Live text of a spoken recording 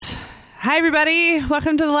Hi, everybody.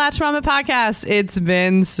 Welcome to the Latch Mama podcast. It's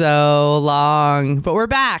been so long, but we're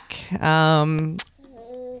back. I'd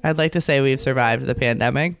like to say we've survived the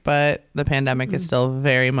pandemic, but the pandemic is still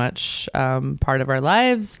very much part of our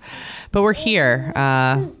lives. But we're here.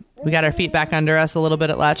 We got our feet back under us a little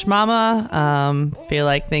bit at Latch Mama. Feel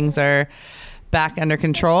like things are back under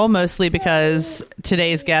control, mostly because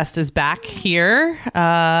today's guest is back here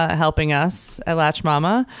helping us at Latch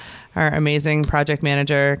Mama. Our amazing project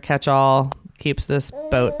manager, Catch-All, keeps this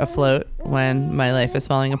boat afloat when my life is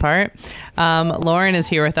falling apart. Lauren is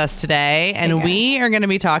here with us today, and we are going to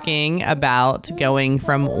be talking about going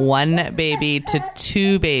from one baby to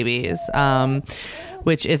two babies,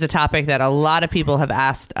 which is a topic that a lot of people have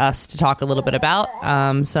asked us to talk a little bit about.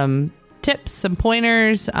 Some tips, some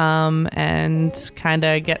pointers, and kind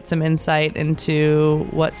of get some insight into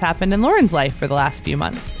what's happened in Lauren's life for the last few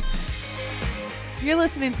months. You're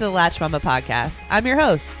listening to the Latch Mama podcast. I'm your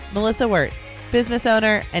host, Melissa Wirt, business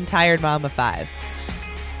owner and tired mom of 5.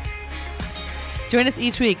 Join us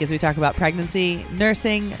each week as we talk about pregnancy,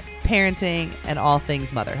 nursing, parenting, and all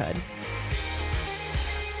things motherhood.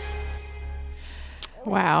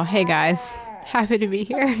 Wow. Hey, guys. Happy to be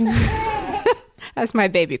here. As my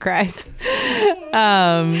baby cries.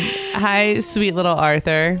 Hi, sweet little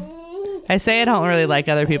Arthur. I say I don't really like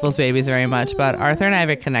other people's babies very much, but Arthur and I have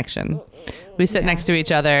a connection. We sit next to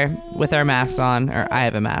each other with our masks on, or I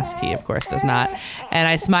have a mask. He, of course, does not. And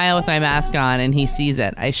I smile with my mask on, and he sees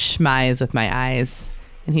it. I schmize with my eyes,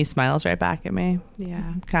 and he smiles right back at me.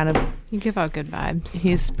 Yeah. Kind of. You give out good vibes.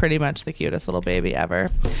 He's pretty much the cutest little baby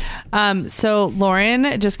ever. So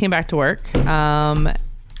Lauren just came back to work. I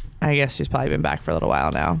guess she's probably been back for a little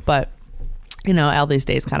while now, but you know, all these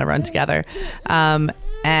days kind of run together.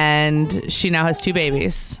 And she now has 2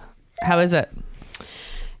 babies. How is it?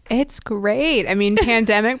 It's great. I mean,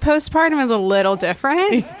 pandemic postpartum is a little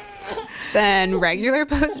different than regular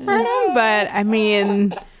postpartum, but I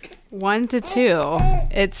mean, 1 to 2.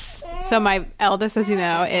 It's so my eldest, as you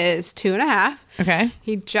know, is 2.5. Okay.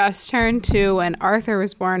 He just turned 2 when Arthur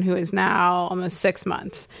was born, who is now almost 6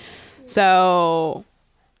 months. So,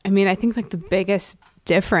 I mean, I think like the biggest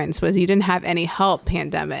difference was you didn't have any help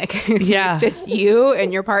pandemic. Yeah. It's just you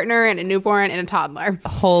and your partner and a newborn and a toddler.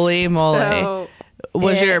 Holy moly. So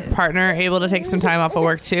was your partner able to take some time off of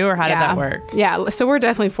work too, or how did that work? Yeah. So we're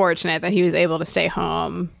definitely fortunate that he was able to stay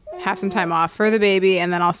home, have some time off for the baby,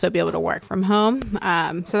 and then also be able to work from home.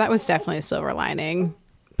 So that was definitely a silver lining.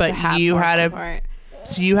 But you had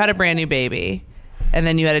you had a brand new baby, and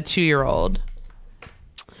then you had a 2-year-old,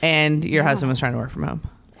 and your husband was trying to work from home.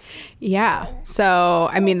 Yeah. So,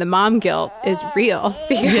 I mean, the mom guilt is real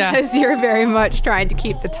because you're very much trying to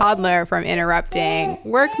keep the toddler from interrupting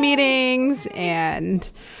work meetings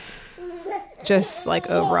and just like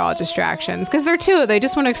overall distractions. Because they're 2. They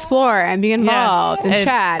just want to explore and be involved and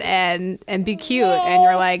chat and be cute. And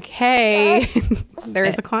you're like, hey,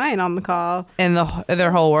 there's a client on the call. And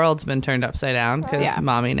their whole world's been turned upside down because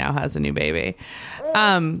mommy now has a new baby.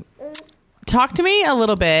 Talk to me a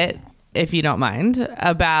little bit, if you don't mind,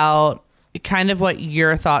 about kind of what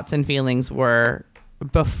your thoughts and feelings were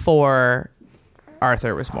before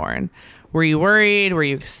Arthur was born. Were you worried? Were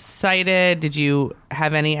you excited? Did you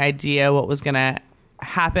have any idea what was going to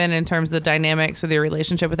happen in terms of the dynamics of your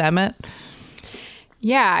relationship with Emmett?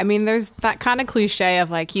 Yeah, I mean, there's that kind of cliche of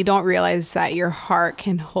like, you don't realize that your heart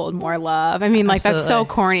can hold more love. I mean, like, Absolutely. That's so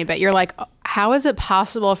corny, but you're like, how is it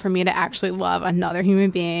possible for me to actually love another human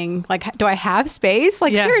being? Like, do I have space?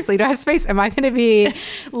 Like, seriously, do I have space? Am I going to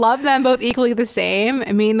love them both equally the same?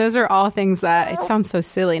 I mean, those are all things that, it sounds so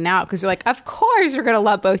silly now because you're like, of course you're going to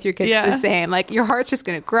love both your kids the same. Like, your heart's just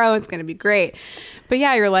going to grow. It's going to be great. But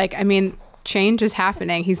yeah, you're like, I mean, change is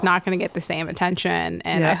happening. He's not going to get the same attention.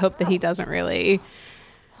 And I hope that he doesn't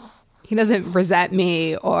resent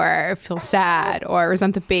me or feel sad or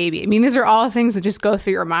resent the baby. I mean, these are all things that just go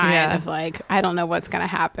through your mind of like, I don't know what's going to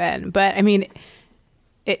happen. But I mean,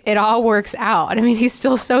 it all works out. I mean, he's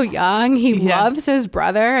still so young. He loves his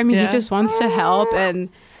brother. I mean, he just wants to help. And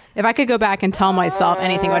if I could go back and tell myself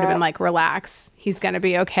anything, I would have been like, relax. He's going to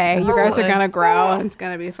be okay. Absolutely. You guys are going to grow and it's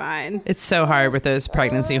going to be fine. It's so hard with those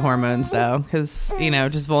pregnancy hormones, though, because, you know,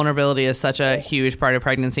 just vulnerability is such a huge part of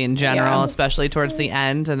pregnancy in general, especially towards the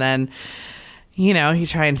end. And then, you know, you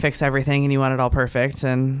try and fix everything and you want it all perfect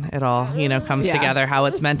and it all, you know, comes together how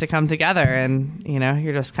it's meant to come together. And, you know,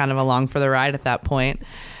 you're just kind of along for the ride at that point.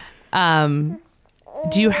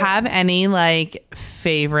 Do you have any like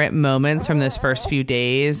favorite moments from those first few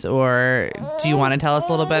days, or do you want to tell us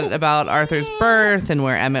a little bit about Arthur's birth and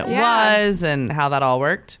where Emmett was and how that all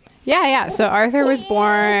worked? Yeah. So Arthur was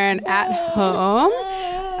born at home.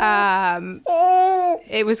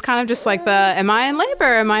 it was kind of just like am I in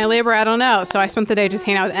labor? I don't know. So I spent the day just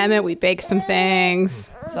hanging out with Emmett. We baked some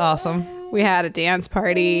things. It's awesome. We had a dance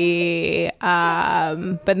party.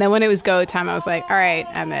 But then when it was go time, I was like, all right,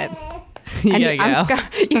 Emmett. You gotta go.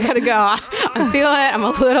 You gotta go. I'm feeling it. I'm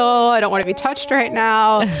a little, I don't want to be touched right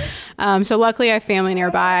now. So luckily I have family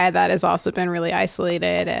nearby that has also been really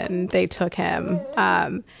isolated, and they took him.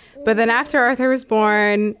 But then after Arthur was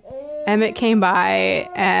born, Emmett came by,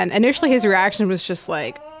 and initially his reaction was just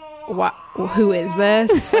like, what? Who is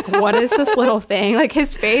this? Like, what is this little thing? Like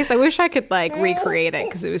his face, I wish I could like recreate it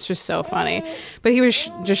because it was just so funny. But he was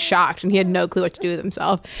just shocked, and he had no clue what to do with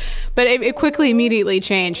himself. But it quickly, immediately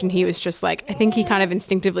changed, and he was just like, I think he kind of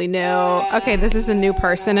instinctively knew, okay, this is a new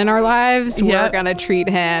person in our lives. We're gonna treat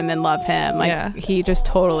him and love him. Like he just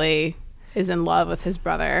totally is in love with his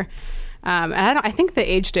brother. And I think the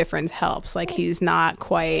age difference helps. Like he's not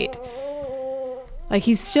quite. Like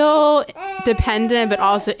he's still dependent, but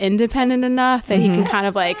also independent enough that he can kind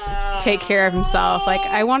of like take care of himself. Like,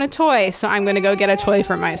 I want a toy, so I'm going to go get a toy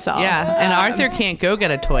for myself. Yeah, and Arthur can't go get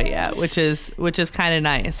a toy yet, which is kind of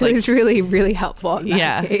nice. So he's really, really helpful in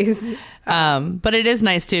that case. But it is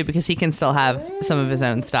nice too because he can still have some of his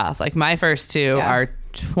own stuff. Like my first two are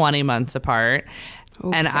 20 months apart,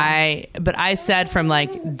 and I said from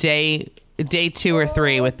like day 2 or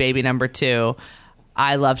 3 with baby number 2.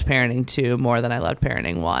 I loved parenting 2 more than I loved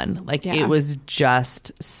parenting 1. Like it was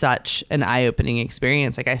just such an eye-opening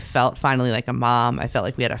experience. Like I felt finally like a mom. I felt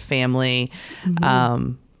like we had a family.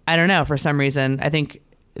 I don't know. For some reason, I think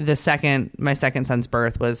my second son's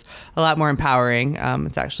birth was a lot more empowering.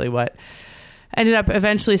 It's actually what ended up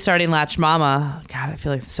eventually starting Latch Mama. God, I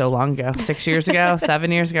feel like it's so long ago. 6 years ago,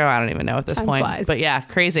 7 years ago. I don't even know at this point. Flies. But yeah,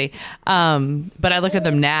 crazy. But I look at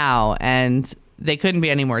them now and they couldn't be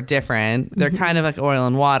any more different. They're kind of like oil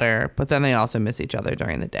and water, but then they also miss each other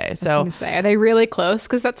during the day. So, I was gonna say, are they really close?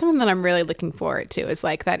 Because that's something that I'm really looking forward to. Is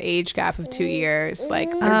like that age gap of 2 years. Like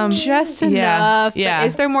they're just enough. Yeah. But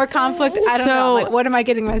is there more conflict? I don't know. Like, what am I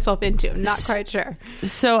getting myself into? I'm not quite sure.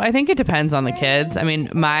 So I think it depends on the kids. I mean,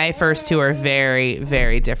 my first 2 are very,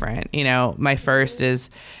 very different. You know, my first is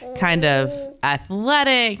kind of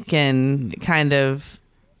athletic and kind of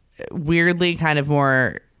weirdly kind of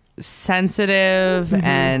more sensitive,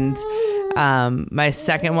 and my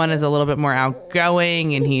second one is a little bit more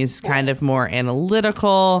outgoing, and he's kind of more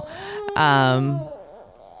analytical,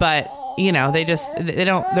 but you know,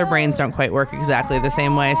 their brains don't quite work exactly the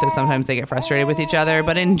same way, so sometimes they get frustrated with each other,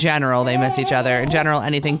 but in general they miss each other. In general,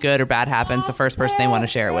 anything good or bad happens, the first person they want to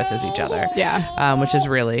share it with is each other, which is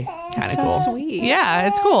really kind of cool. Sweet. Yeah,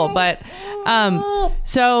 it's cool. But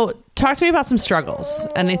so talk to me about some struggles.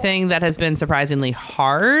 Anything that has been surprisingly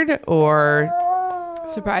hard or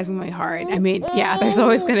surprisingly hard. I mean, there's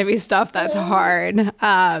always going to be stuff that's hard.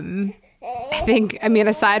 I think,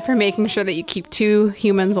 aside from making sure that you keep 2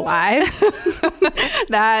 humans alive,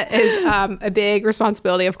 that is a big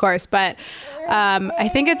responsibility, of course. But I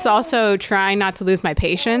think it's also trying not to lose my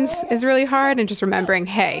patience is really hard, and just remembering,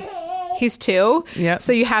 hey, he's 2. Yep.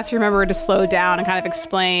 So you have to remember to slow down and kind of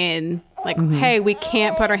explain, like, hey, we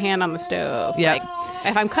can't put our hand on the stove. Yep. Like,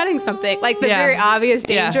 if I'm cutting something, like the very obvious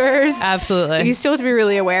dangers, absolutely, you still have to be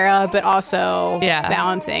really aware of, but also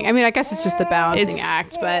balancing. I mean, I guess it's just the balancing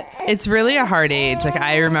act, but it's really a hard age. Like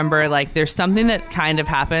I remember, like there's something that kind of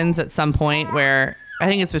happens at some point where I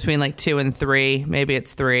think it's between like 2 and 3, maybe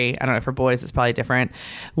it's 3. I don't know. For boys, it's probably different.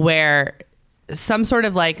 Where some sort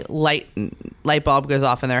of like light bulb goes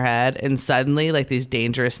off in their head, and suddenly like these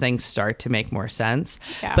dangerous things start to make more sense.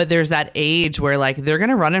 But there's that age where like they're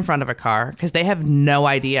gonna run in front of a car because they have no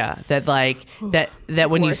idea that like that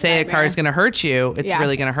when you say a car is gonna hurt you, it's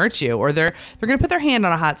really gonna hurt you, or they're gonna put their hand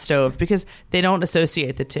on a hot stove because they don't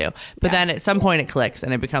associate the two. But then at some point it clicks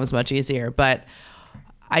and it becomes much easier. But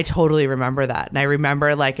I totally remember that, and I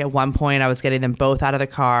remember like at one point I was getting them both out of the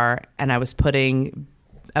car, and I was putting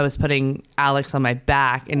Alex on my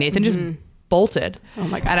back, and Nathan just bolted. Oh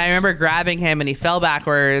my God. And I remember grabbing him, and he fell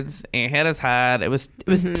backwards and he hit his head. It was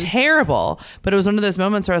terrible, but it was one of those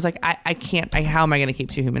moments where I was like, I can't, how am I going to keep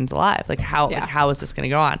 2 humans alive? Like how is this going to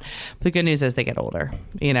go on? But the good news is they get older,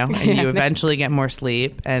 you know, and you eventually get more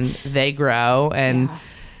sleep, and they grow, and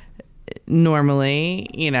normally,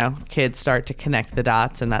 you know, kids start to connect the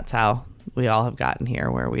dots, and that's how we all have gotten here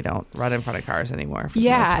where we don't run in front of cars anymore. For the most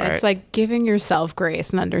Yeah, part. it's like giving yourself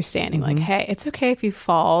grace and understanding, like, hey, it's okay if he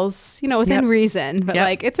falls, within reason, but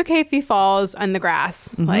like, it's okay if he falls on the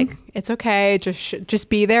grass. Like, it's okay. Just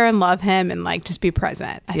be there and love him and like, just be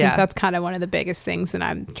present. I think that's kind of one of the biggest things that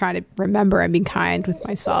I'm trying to remember and be kind with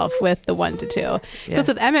myself with the 1 to 2. Because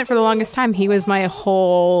with Emmett, for the longest time, he was my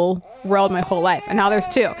whole world, my whole life. And now there's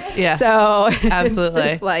 2. Yeah. So absolutely.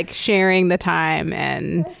 It's just like sharing the time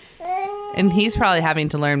and he's probably having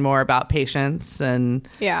to learn more about patience and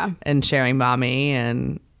sharing mommy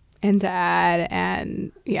and dad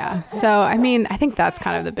and so I mean, I think that's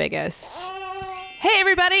kind of the biggest. Hey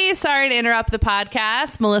everybody, sorry to interrupt the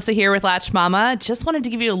podcast. Melissa here with Latch Mama. Just wanted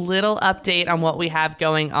to give you a little update on what we have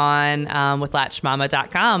going on with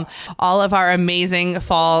LatchMama.com. All of our amazing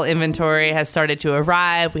fall inventory has started to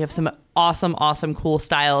arrive. We have some awesome, cool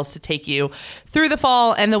styles to take you through the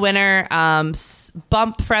fall and the winter.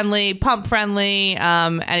 Bump friendly, pump friendly,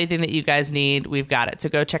 anything that you guys need, we've got it. So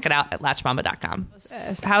go check it out at LatchMama.com.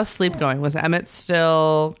 How's sleep going? Was Emmett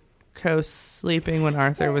still co-sleeping when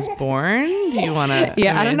Arthur was born? Do you want to?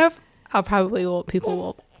 Yeah, I don't know if people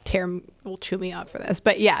will chew me up for this,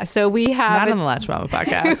 but so we have not on the Latch Mama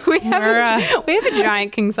podcast. we have a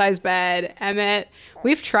giant king size bed. Emmett,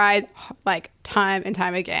 we've tried like time and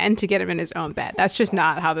time again to get him in his own bed. That's just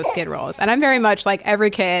not how this kid rolls. And I'm very much like every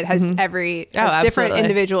kid has different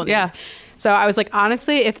individual needs. Yeah. So I was like,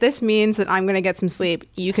 honestly, if this means that I'm going to get some sleep,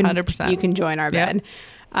 you can 100%. You can join our bed.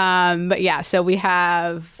 But so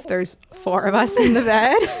there's 4 of us in the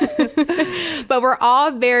bed, but we're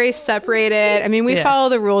all very separated. I mean, we follow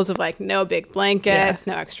the rules of like no big blankets,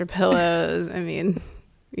 no extra pillows. I mean,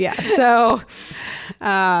 so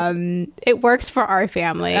it works for our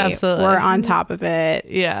family. Absolutely. We're on top of it.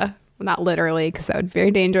 Yeah. Not literally, because that would be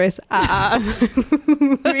very dangerous.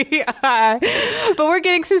 We are, but we're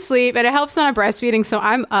getting some sleep, and it helps on breastfeeding. So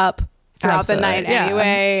I'm up throughout the night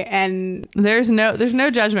anyway, and there's no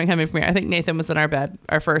judgment coming from here. I think Nathan was in our bed.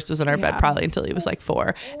 Our first was in our bed probably until he was like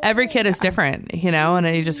 4. Every kid is different,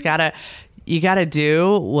 and you just gotta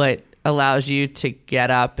do what allows you to get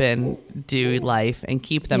up and do life and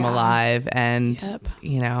keep them alive and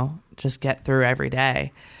just get through every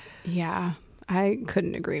day. Yeah, I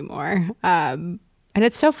couldn't agree more. And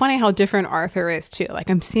it's so funny how different Arthur is too.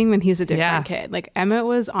 Like I'm seeing when he's a different kid. Like Emmett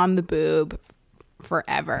was on the boob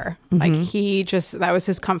forever. Like that was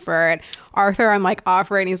his comfort. Arthur, I'm like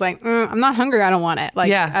offering, he's like, I'm not hungry, I don't want it.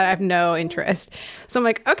 Like I have no interest. So I'm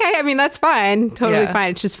like, okay, I mean that's fine, totally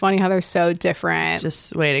fine. It's just funny how they're so different.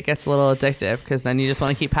 Just wait, it gets a little addictive because then you just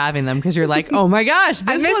want to keep having them because you're like, oh my gosh,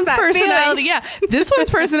 this one's personality this one's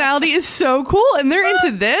personality is so cool and they're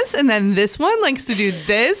into this, and then this one likes to do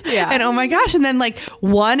this, and oh my gosh, and then like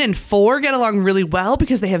 1 and 4 get along really well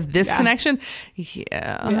because they have this connection.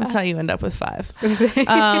 That's how you end up with 5. But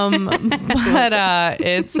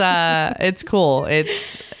it's cool.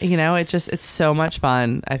 It's it's so much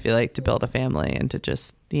fun, I feel like, to build a family and to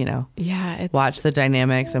just watch the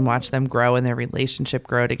dynamics and watch them grow and their relationship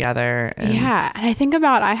grow together. And I think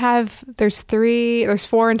about there's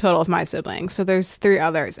 4 in total of my siblings, so there's 3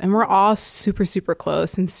 others, and we're all super super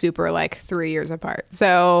close and super like 3 years apart.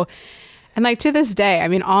 So and like to this day, I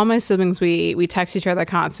mean, all my siblings, we text each other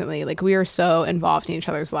constantly. Like we are so involved in each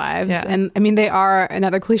other's lives. Yeah. And I mean, they are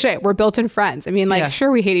another cliche. We're built-in friends. I mean, like, sure,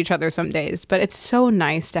 we hate each other some days, but it's so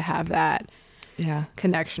nice to have that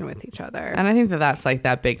connection with each other. And I think that's like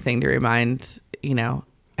that big thing to remind,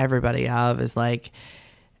 everybody of is like,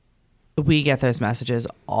 we get those messages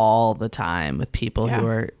all the time with people who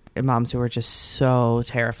are moms who are just so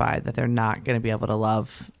terrified that they're not going to be able to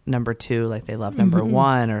love number 2 like they love number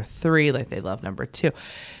 1 or 3 like they love number 2.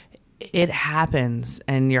 It happens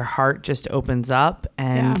and your heart just opens up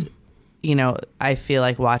and I feel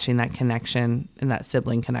like watching that connection and that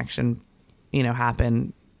sibling connection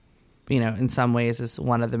happen in some ways is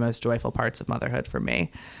one of the most joyful parts of motherhood for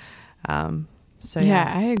me.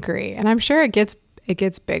 I agree, and I'm sure it gets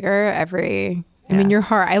bigger every I mean, your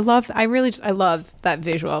heart, I love that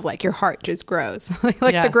visual of like your heart just grows like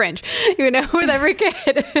the Grinch, with every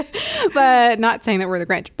kid, but not saying that we're the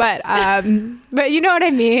Grinch, but you know what I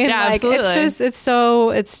mean? Yeah, like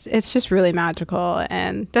absolutely. It's just really magical,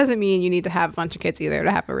 and doesn't mean you need to have a bunch of kids either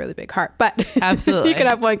to have a really big heart, but absolutely. You can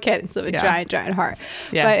have one kid and still have a giant heart.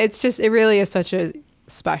 Yeah. But it really is such a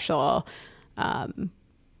special,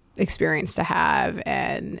 experience to have,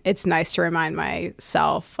 and it's nice to remind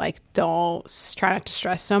myself like don't try not to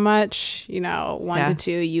stress so much. 1 to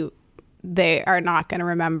 2 they are not going to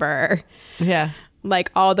remember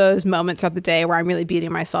like all those moments of the day where I'm really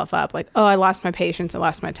beating myself up, like, oh, I lost my patience, I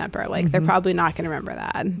lost my temper. Like they're probably not going to remember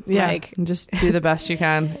that. Yeah. Like, And just do the best you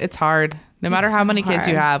can. It's hard. No matter how many kids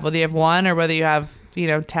you have, whether you have one or whether you have,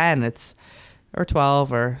 10, or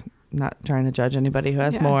 12, or not trying to judge anybody who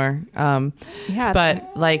has more.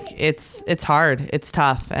 But like, it's hard. It's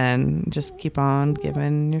tough, and just keep on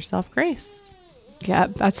giving yourself grace. Yeah,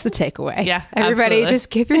 that's the takeaway. Yeah, everybody, absolutely. just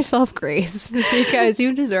give yourself grace because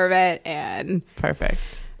you deserve it. And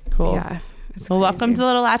perfect, cool. Yeah, well, welcome to the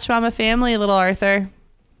little Latch Mama family, little Arthur.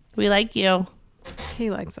 We like you.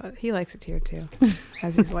 He likes it. He likes it here too,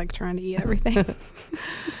 as he's like trying to eat everything.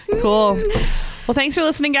 Cool. Well, thanks for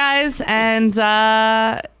listening, guys, and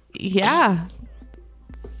yeah.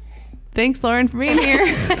 Thanks, Lauren, for being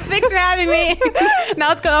here. Thanks for having me. Now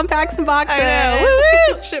let's go unpack some boxes. I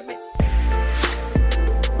know. Woo-woo. Ship me.